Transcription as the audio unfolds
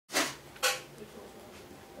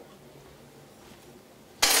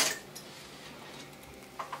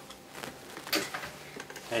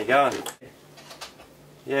How you going?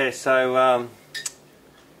 Yeah, so I'm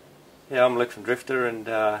Luke from Drifta, and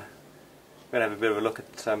we're going to have a bit of a look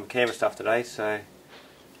at some canvas stuff today. So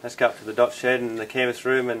let's go up to the dot shed and the canvas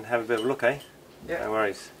room and have a bit of a look, eh? Yeah. No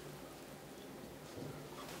worries.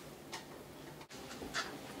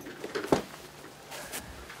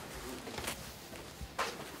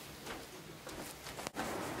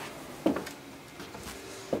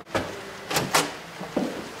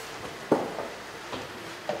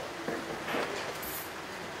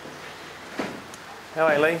 How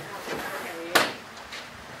are you, Lee? How are you?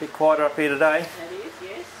 A bit quieter up here today. That is,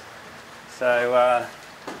 yes. So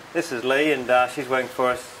this is Lee, and she's working for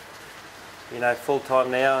us, full time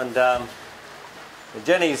now. And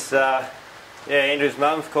Jenny's, Andrew's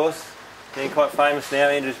mum, of course, being quite famous now.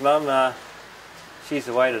 Andrew's mum, she's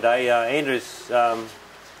away today. Andrew's,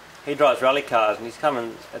 he drives rally cars, and he's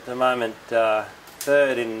coming at the moment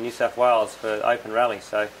third in New South Wales for open rally.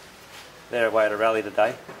 So they're away at a rally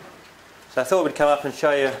today. So I thought we'd come up and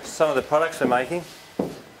show you some of the products we're making.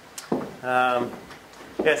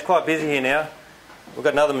 It's quite busy here now. We've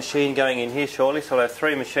got another machine going in here shortly, so we'll have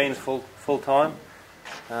 3 machines full time.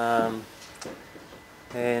 So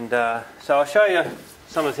I'll show you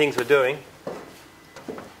some of the things we're doing.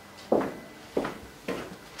 Get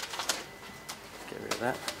rid of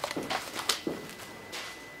that.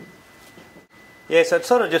 Yeah, so it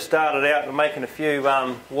sort of just started out with making a few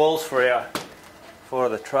walls for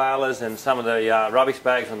the trailers and some of the rubbish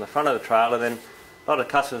bags on the front of the trailer. Then a lot of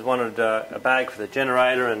customers wanted a bag for the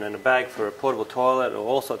generator and a bag for a portable toilet or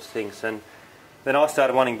all sorts of things. And then I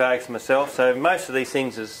started wanting bags for myself. So most of these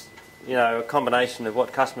things is, a combination of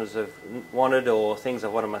what customers have wanted or things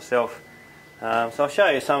I've wanted myself. So I'll show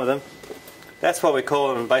you some of them. That's what we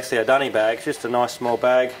call them, basically a dunny bag. It's just a nice small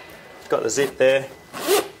bag. It's got the zip there.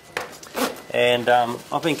 And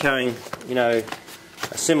I've been carrying,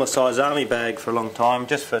 a similar size army bag for a long time,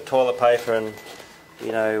 just for toilet paper and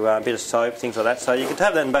a bit of soap, things like that. So you could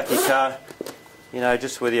have that in the back of your car,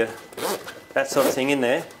 just with that sort of thing in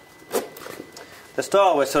there. The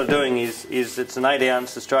style we're sort of doing is it's an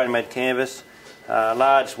 8-ounce Australian made canvas,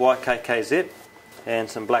 large white KK zip and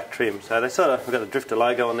some black trim. So we've got the Drifta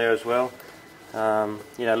logo on there as well.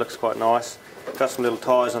 It looks quite nice. Got some little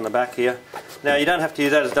ties on the back here. Now you don't have to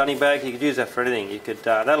use that as a dunny bag, you could use that for anything. You could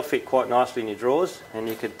that'll fit quite nicely in your drawers, and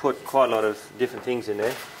you could put quite a lot of different things in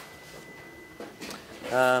there.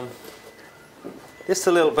 This is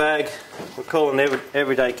a little bag we call an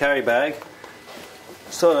everyday carry bag.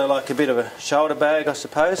 Sort of like a bit of a shoulder bag, I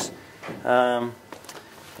suppose. And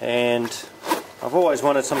I've always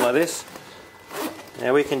wanted something like this.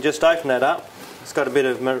 Now we can just open that up. It's got a bit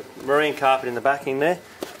of marine carpet in the backing there,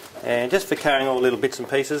 and just for carrying all the little bits and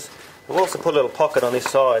pieces. I've also put a little pocket on this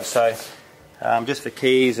side, so just for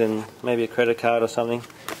keys and maybe a credit card or something.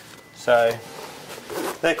 So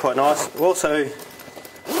they're quite nice. We've also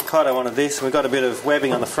kind of wanted this. We've got a bit of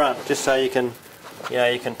webbing on the front, just so you can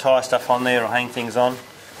tie stuff on there or hang things on.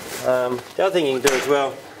 The other thing you can do as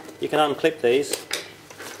well, you can unclip these.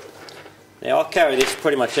 Now I carry this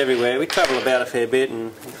pretty much everywhere. We travel about a fair bit, and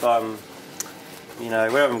if I'm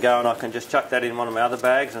wherever I'm going, I can just chuck that in one of my other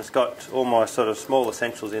bags, and it's got all my sort of small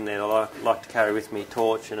essentials in there that I like to carry with me,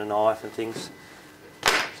 torch and a knife and things.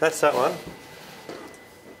 So that's that one.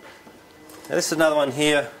 Now this is another one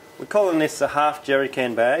here. We're calling this a half jerry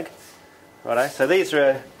can bag. Righto, so these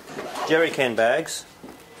are jerry can bags,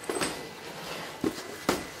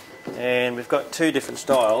 and we've got 2 different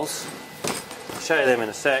styles. I'll show you them in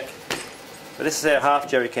a sec. But this is our half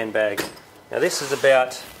jerry can bag. Now this is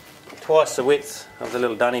about twice the width of the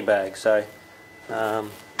little dunny bag. So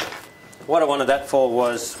what I wanted that for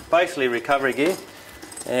was basically recovery gear,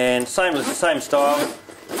 and same style.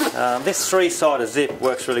 This 3-sided zip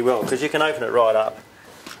works really well because you can open it right up.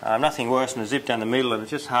 Nothing worse than a zip down the middle, and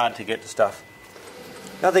it's just hard to get to stuff.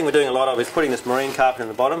 The other thing we're doing a lot of is putting this marine carpet in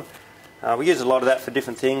the bottom. We use a lot of that for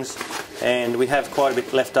different things, and we have quite a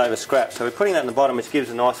bit leftover scrap. So we're putting that in the bottom, which gives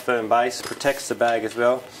a nice firm base, protects the bag as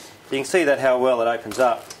well. You can see that how well it opens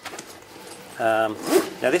up.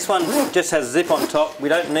 Now this one just has a zip on top. We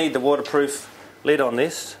don't need the waterproof lid on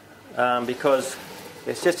this because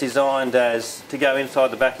it's just designed to go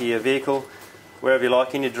inside the back of your vehicle, wherever you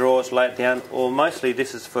like, in your drawers, lay it down, or mostly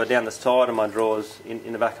this is for down the side of my drawers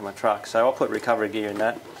in the back of my truck. So I'll put recovery gear in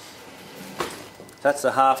that. That's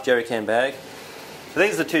the half jerry can bag. So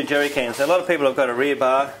these are the 2 jerry cans. Now, a lot of people have got a rear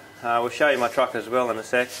bar. We'll show you my truck as well in a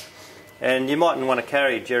sec. And you mightn't want to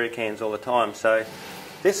carry jerry cans all the time. So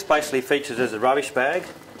this basically features as a rubbish bag.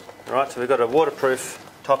 Right, so we've got a waterproof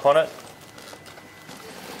top on it.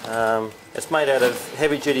 It's made out of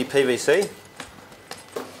heavy duty PVC,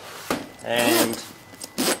 and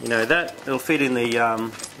You know, that it'll fit in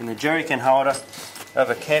the jerry can holder of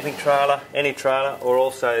a camping trailer, any trailer, or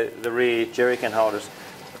also the rear jerry can holders.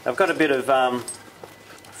 I've got a bit of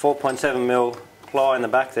 4.7mm ply in the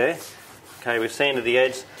back there. Okay, we've sanded the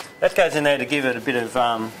edge. That goes in there to give it a bit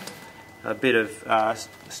of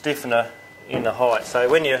stiffener in the height. So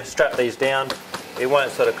when you strap these down, it won't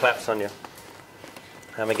sort of collapse on you.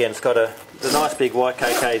 Again, it's got a nice big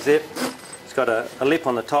YKK zip. It's got a lip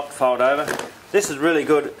on the top to fold over. This is really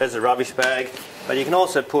good as a rubbish bag, but you can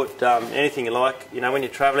also put anything you like. You know, when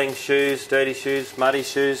you're travelling, shoes, dirty shoes, muddy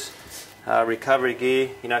shoes, recovery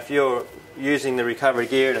gear. You know, if you're using the recovery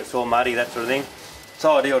gear and it's all muddy, that sort of thing, it's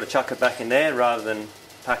ideal to chuck it back in there rather than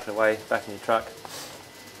pack it away back in your truck.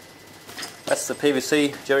 That's the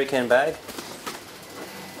PVC jerry can bag.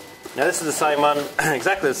 Now this is the same one,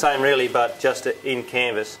 exactly the same really, but just in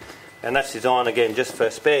canvas, and that's designed again just for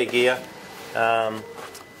spare gear.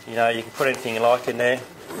 You know, you can put anything you like in there.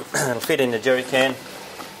 It'll fit in the jerry can.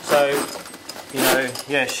 So, you know,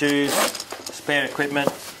 yeah, shoes, spare equipment,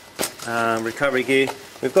 recovery gear.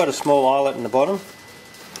 We've got a small eyelet in the bottom.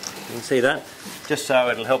 You can see that, just so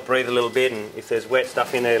it'll help breathe a little bit, and if there's wet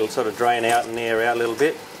stuff in there, it'll sort of drain out and air out a little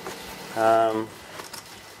bit. And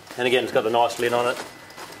again, it's got the nice lid on it.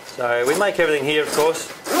 So we make everything here, of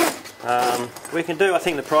course. We can do, I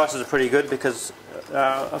think the prices are pretty good because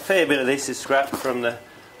a fair bit of this is scrapped from the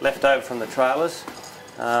left over from the trailers.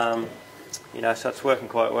 You know, so it's working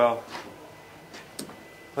quite well.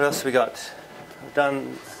 What else have we got? We've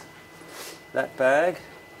done that bag.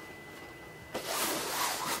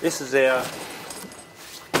 This is our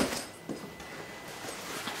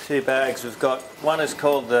two bags. We've got, one is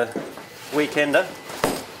called the Weekender,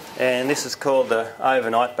 and this is called the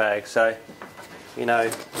overnight bag. So, you know,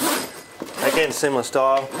 again, similar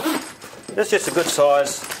style. It's just a good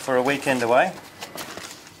size for a weekend away.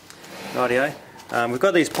 Rightio. We've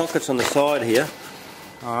got these pockets on the side here.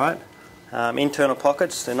 Alright. Internal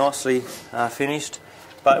pockets, they're nicely finished.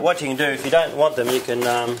 But what you can do, if you don't want them, you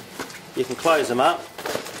can close them up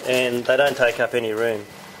and they don't take up any room.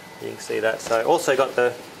 You can see that. So also got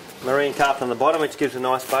the marine carpet on the bottom, which gives a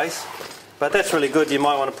nice base. But that's really good. You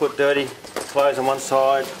might want to put dirty clothes on one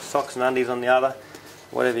side, socks and undies on the other,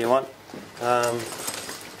 whatever you want. Now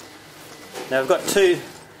we've got two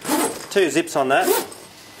zips on that,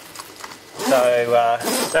 so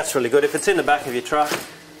that's really good. If it's in the back of your truck,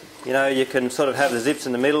 you know, you can sort of have the zips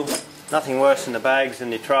in the middle. Nothing worse than the bags in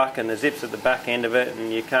your truck and the zips at the back end of it,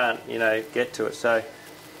 and you can't, you know, get to it. So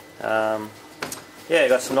yeah, you've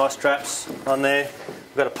got some nice straps on there.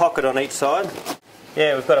 We've got a pocket on each side.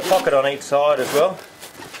 Yeah, we've got a pocket on each side as well.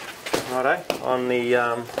 Righto, on the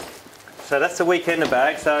so that's the Weekender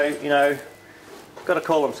bag. So, you know, got to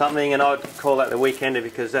call them something, and I'd call that the Weekender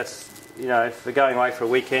because that's, you know, if we're going away for a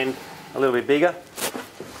weekend, a little bit bigger.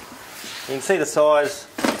 You can see the size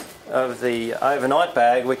of the overnight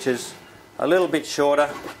bag, which is a little bit shorter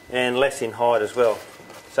and less in height as well.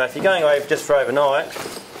 So if you're going away just for overnight,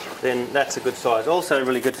 then that's a good size. Also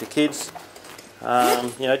really good for kids.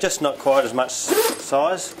 You know, just not quite as much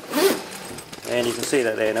size, and you can see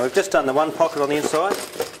that there. Now we've just done the one pocket on the inside.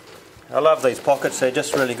 I love these pockets, they're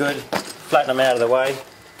just really good. Flatten them out of the way.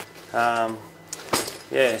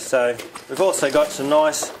 Yeah, so we've also got some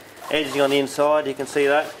nice edging on the inside, you can see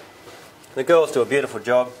that. The girls do a beautiful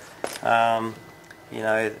job, you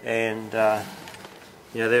know, and yeah,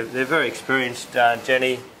 they're very experienced,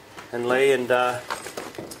 Jenny and Lee, and I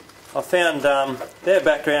found their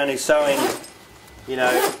background is sewing, you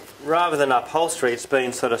know, rather than upholstery, it's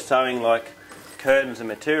been sort of sewing like curtains and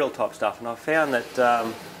material type stuff, and I found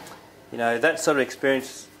that you know, that sort of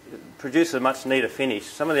experience produces a much neater finish.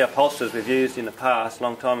 Some of the upholsterers we've used in the past, a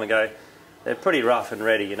long time ago, they're pretty rough and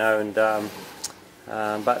ready, you know, and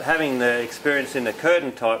but having the experience in the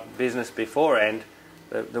curtain type business beforehand,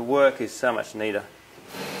 the work is so much neater,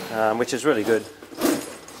 which is really good.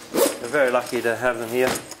 We're very lucky to have them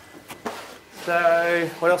here. So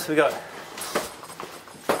what else have we got?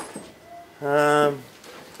 I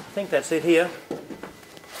think that's it here.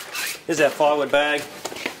 Here's our firewood bag.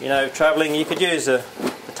 You know, travelling, you could use a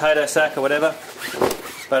potato sack or whatever,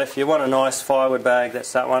 but if you want a nice firewood bag,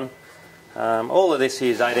 that's that one. All of this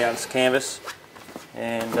here is 8-ounce canvas,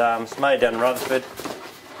 and it's made down in Rutherford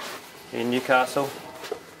in Newcastle.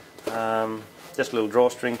 Just a little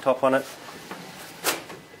drawstring top on it.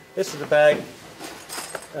 This is the bag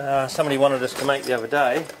somebody wanted us to make the other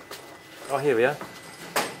day. Oh, here we are.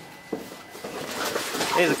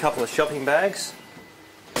 Here's a couple of shopping bags.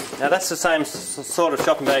 Now that's the same sort of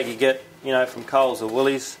shopping bag you get, you know, from Coles or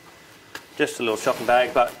Woolies. Just a little shopping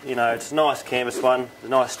bag, but you know, it's a nice canvas one, a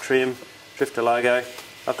nice trim, Drifta logo.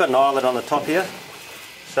 I've got an eyelet on the top here,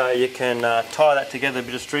 so you can tie that together with a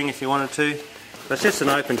bit of string if you wanted to. But it's just an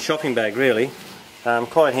open shopping bag really,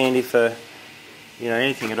 quite handy for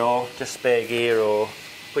anything at all, just spare gear or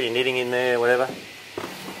put your knitting in there, whatever.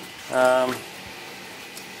 A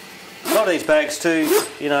lot of these bags too,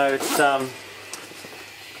 it's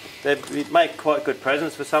they make quite good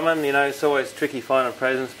presents for someone. It's always tricky finding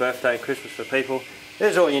presents, birthday, Christmas for people.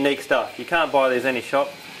 There's all unique stuff. You can't buy these any shop.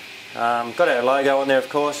 Got our logo on there, of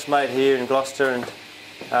course, made here in Gloucester, and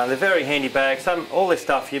they're very handy bags. All this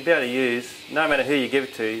stuff you'd be able to use, no matter who you give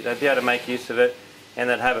it to, they'd be able to make use of it, and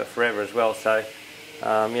they'd have it forever as well. So, you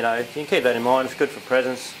can keep that in mind. It's good for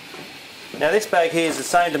presents. Now this bag here is the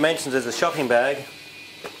same dimensions as a shopping bag,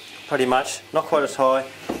 pretty much. Not quite as high,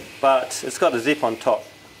 but it's got a zip on top.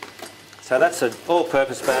 So that's an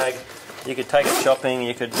all-purpose bag. You could take it shopping,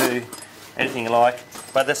 you could do anything you like,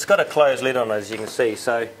 but it's got a closed lid on it, as you can see.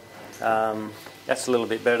 So that's a little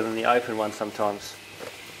bit better than the open one sometimes.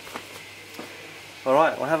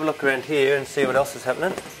 Alright, we'll have a look around here and see what else is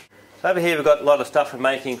happening. So over here we've got a lot of stuff we're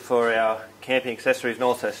making for our camping accessories and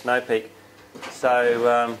also Snow Peak.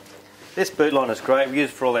 So this boot line is great. We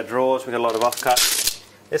use it for all our drawers. We've got a lot of offcuts.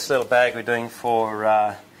 This little bag we're doing for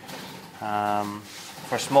a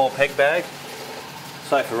small peg bag,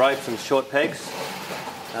 so for ropes and short pegs.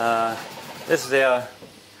 This is our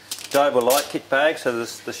Doble light kit bag, so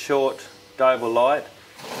this is the short Doble light.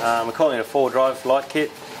 We're calling it a 4-drive light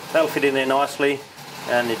kit. That'll fit in there nicely,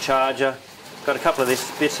 and your charger. Got a couple of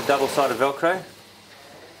these bits of double-sided Velcro.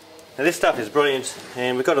 Now this stuff is brilliant,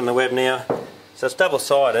 and we've got it on the web now. So it's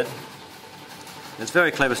double-sided. It's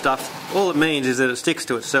very clever stuff. All it means is that it sticks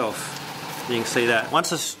to itself. You can see that.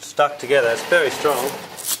 Once it's stuck together, it's very strong.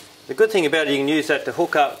 The good thing about it, you can use that to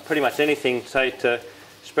hook up pretty much anything, say to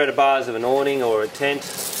spreader bars of an awning or a tent,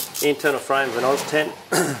 internal frame of an Oz tent.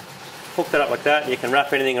 Hook that up like that, you can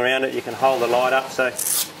wrap anything around it, you can hold the light up. So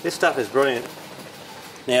this stuff is brilliant.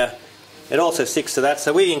 Now, it also sticks to that,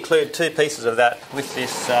 so we include 2 pieces of that with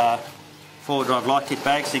this 4-drive light kit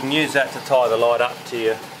bag, so you can use that to tie the light up to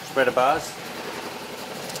your spreader bars.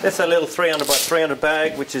 That's a little 300 by 300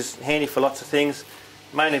 bag, which is handy for lots of things.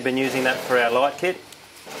 Mainly been using that for our light kit.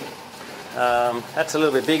 That's a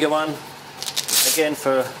little bit bigger one, again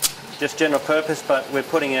for just general purpose, but we're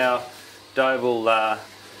putting our Doble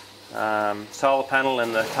solar panel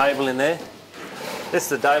and the table in there. This is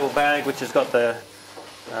the Doble bag, which has got the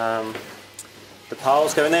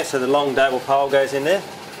poles go in there, so the long Doble pole goes in there.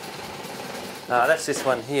 That's this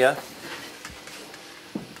one here.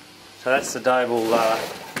 So that's the Doble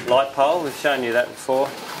light pole. We've shown you that before.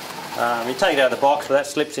 You take it out of the box, but that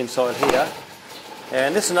slips inside here.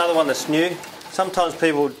 And this is another one that's new. Sometimes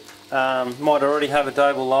people might already have a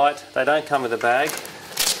Doble light. They don't come with a bag,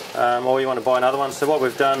 or you want to buy another one. So what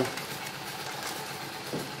we've done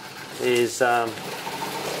is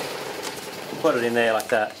put it in there like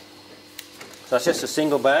that. So it's just a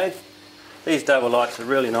single bag. These Doble lights are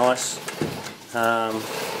really nice.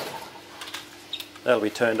 That'll be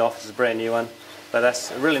turned off. It's a brand new one. But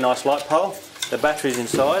that's a really nice light pole. The battery's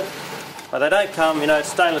inside. But they don't come, it's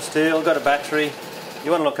stainless steel, got a battery.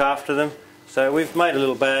 You want to look after them. So we've made a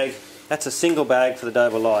little bag. That's a single bag for the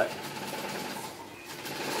Doble light.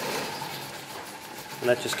 And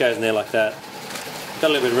that just goes in there like that.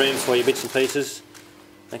 Got a little bit of room for your bits and pieces.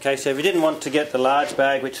 Okay, so if you didn't want to get the large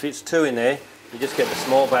bag, which fits 2 in there, you just get the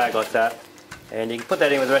small bag like that. And you can put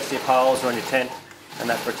that in with the rest of your poles or on your tent, and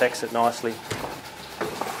that protects it nicely.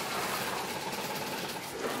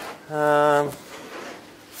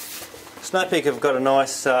 Snow Peak have got a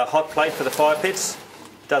nice hot plate for the fire pits.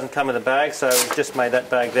 It doesn't come with a bag, so we've just made that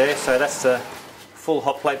bag there. So that's the full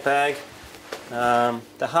hot plate bag.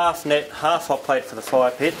 The half hot plate for the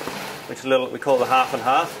fire pit, which is we call the half and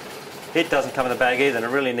half. It doesn't come with a bag either, and it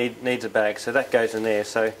really needs a bag, so that goes in there.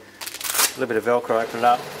 So a little bit of Velcro, open it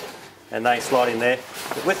up, and they slide in there.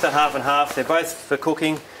 But with the half and half, they're both for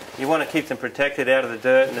cooking. You want to keep them protected out of the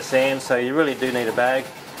dirt and the sand, so you really do need a bag.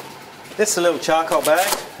 This is a little charcoal bag,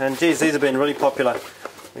 and geez, these have been really popular.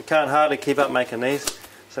 We can't hardly keep up making these.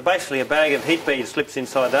 So basically a bag of heat beads slips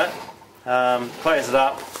inside that, close it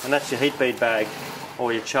up, and that's your heat bead bag,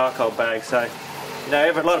 or your charcoal bag. So,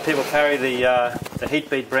 a lot of people carry the heat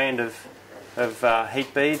bead brand of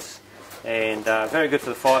heat beads, and very good for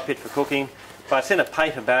the fire pit for cooking. But it's in a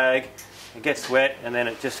paper bag, it gets wet, and then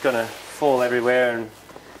it's just going to fall everywhere, and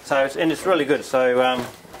it's really good. So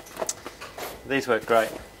these work great.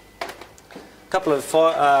 A couple of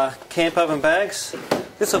camp oven bags.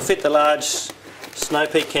 This will fit the large Snow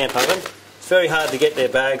Peak camp oven. It's very hard to get their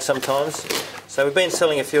bags sometimes, so we've been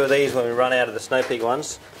selling a few of these when we run out of the Snow Peak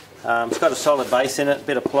ones. It's got a solid base in it, a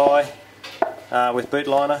bit of ply with boot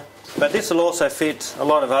liner, But this will also fit a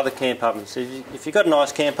lot of other camp ovens. If you've got a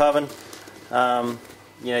nice camp oven,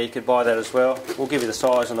 you know, you could buy that as well. We'll give you the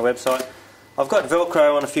size on the website. I've got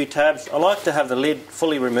Velcro on a few tabs. I like to have the lid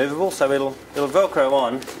fully removable, so it'll Velcro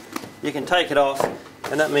on. You can take it off,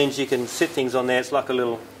 and that means you can sit things on there. It's like a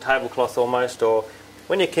little tablecloth almost. Or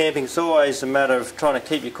when you're camping, it's always a matter of trying to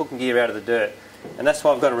keep your cooking gear out of the dirt, and that's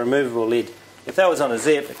why I've got a removable lid. If that was on a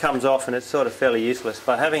zip, it comes off and it's sort of fairly useless.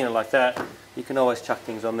 But having it like that, you can always chuck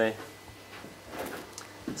things on there.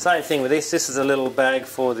 Same thing with this. This is a little bag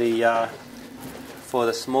for the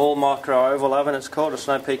small micro oval oven. It's called a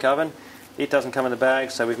Snow Peak oven. It doesn't come in the bag,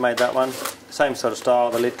 so we've made that one. Same sort of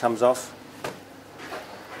style. The lid comes off.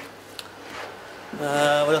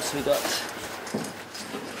 What else have we got?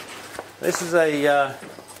 This is a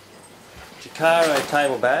Jacaro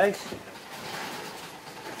table bag.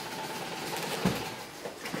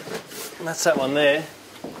 And that's that one there.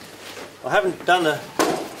 I haven't done the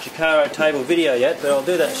Jacaro table video yet, but I'll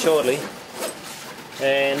do that shortly.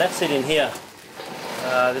 And that's it in here.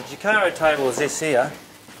 The Jacaro table is this here.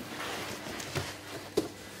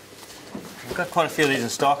 I've got quite a few of these in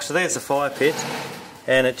stock. So there's the fire pit,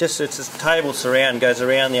 and it's a table surround, goes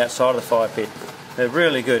around the outside of the fire pit. They're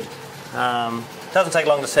really good. Doesn't take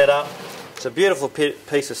long to set up. It's a beautiful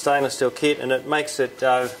piece of stainless steel kit, and it makes it,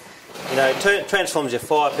 you know, it transforms your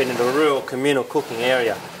fire pit into a real communal cooking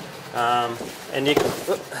area. And you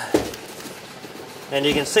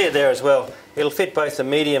can see it there as well. It'll fit both the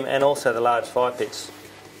medium and also the large fire pits.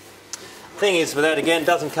 Thing is, with that again,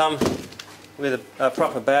 doesn't come with a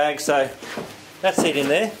proper bag, so that's it in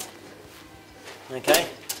there. Okay,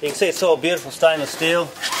 you can see it's all beautiful stainless steel.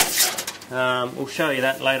 We'll show you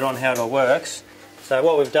that later on how it all works. So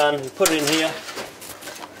what we've done, we've put it in here.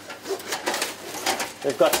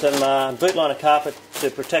 We've got some boot liner carpet to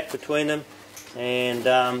protect between them, and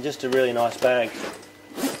just a really nice bag.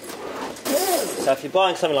 So if you're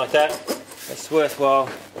buying something like that, it's worthwhile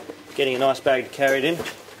getting a nice bag to carry it in.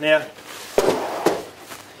 Now,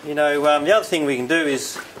 you know, the other thing we can do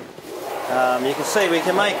is, you can see we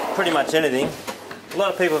can make pretty much anything. A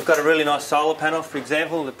lot of people have got a really nice solar panel, for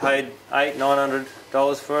example. They've paid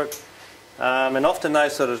 $800–900 for it. And often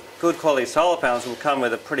those sort of good quality solar panels will come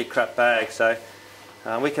with a pretty crap bag. So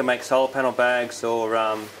we can make solar panel bags or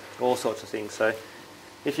all sorts of things. So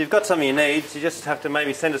if you've got something you need, you just have to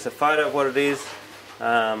maybe send us a photo of what it is.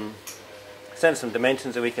 Send some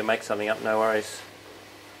dimensions and we can make something up, no worries.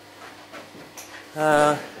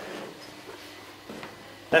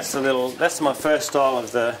 That's my first style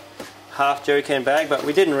of the half jerry can bag, but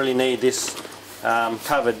we didn't really need this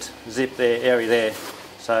covered zip area there,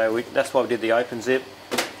 so that's why we did the open zip.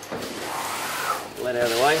 Let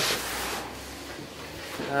out of the way.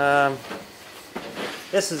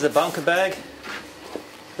 This is a bunker bag.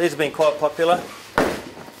 These have been quite popular.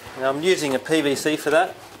 Now I'm using a PVC for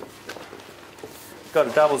that. It's got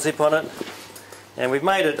a double zip on it, and we've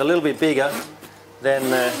made it a little bit bigger than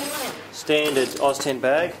the standard Oztent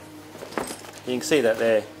bag. You can see that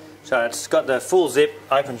there. So it's got the full zip,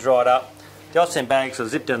 opens right up. The Oztent bags are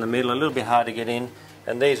zipped down the middle, a little bit hard to get in,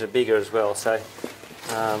 and these are bigger as well. So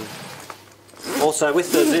also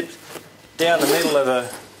with the zip down the middle of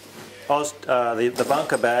the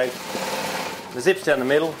bunker bag, the zip's down the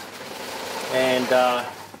middle, and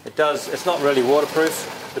it's not really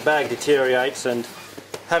waterproof. The bag deteriorates, and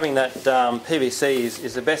having that PVC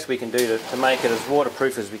is the best we can do to make it as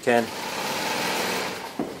waterproof as we can.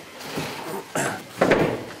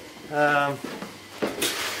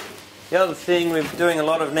 The other thing we're doing a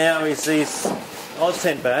lot of now is these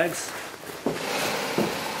Oztent bags.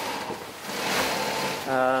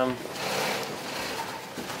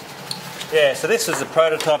 Yeah, so this is a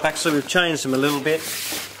prototype. Actually, we've changed them a little bit,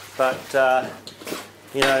 but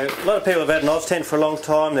you know, a lot of people have had an Oztent for a long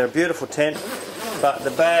time. They're a beautiful tent, but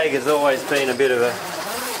the bag has always been a bit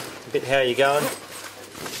how you going.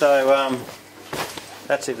 So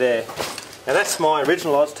that's it there. Now that's my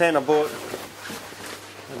original Oztent I bought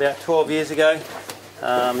about 12 years ago. You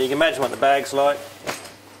can imagine what the bag's like.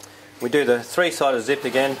 We do the three-sided zip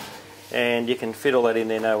again, and you can fit all that in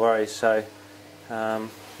there, no worries. So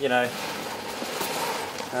you know,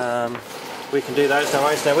 we can do those, no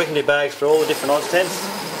worries. Now we can do bags for all the different Oztents.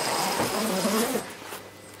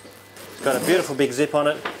 It's got a beautiful big zip on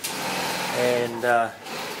it, and the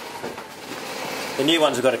new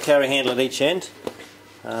ones have got a carry handle at each end.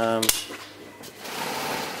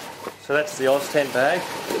 So that's the Oztent bag.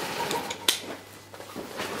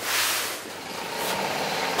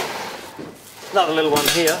 Another little one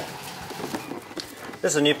here.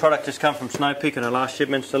 This is a new product just come from Snow Peak in our last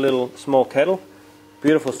shipment. It's a little small kettle.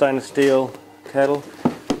 Beautiful stainless steel kettle.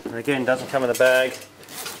 And again, doesn't come in the bag.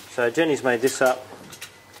 So Jenny's made this up,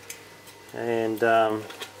 and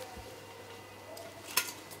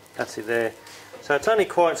that's it there. So it's only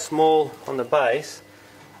quite small on the base,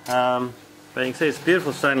 but you can see it's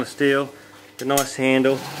beautiful stainless steel, a nice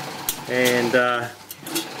handle, and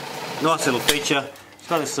nice little feature. It's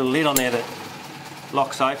got this little lid on there that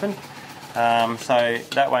locks open, so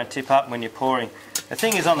that won't tip up when you're pouring. The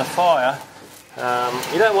thing is, on the fire,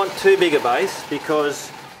 you don't want too big a base,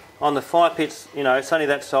 because on the fire pits, you know, it's only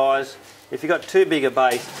that size. If you've got too big a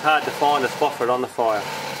base, it's hard to find a spot for it on the fire.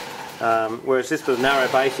 Whereas this with a narrow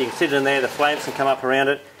base, you can sit in there, the flames can come up around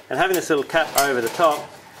it, and having this little cap over the top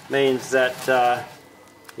means that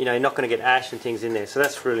you know, you're not going to get ash and things in there, so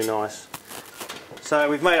that's really nice. So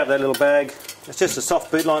we've made up that little bag. It's just a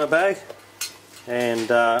soft boot liner bag, and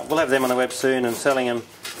we'll have them on the web soon and selling them,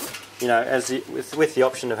 you know, with the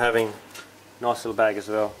option of having a nice little bag as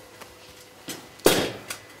well.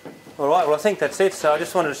 Alright, well I think that's it. So I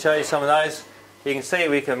just wanted to show you some of those. You can see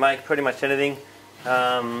we can make pretty much anything,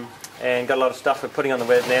 and got a lot of stuff we're putting on the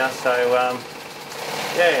web now. So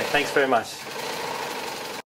yeah, thanks very much.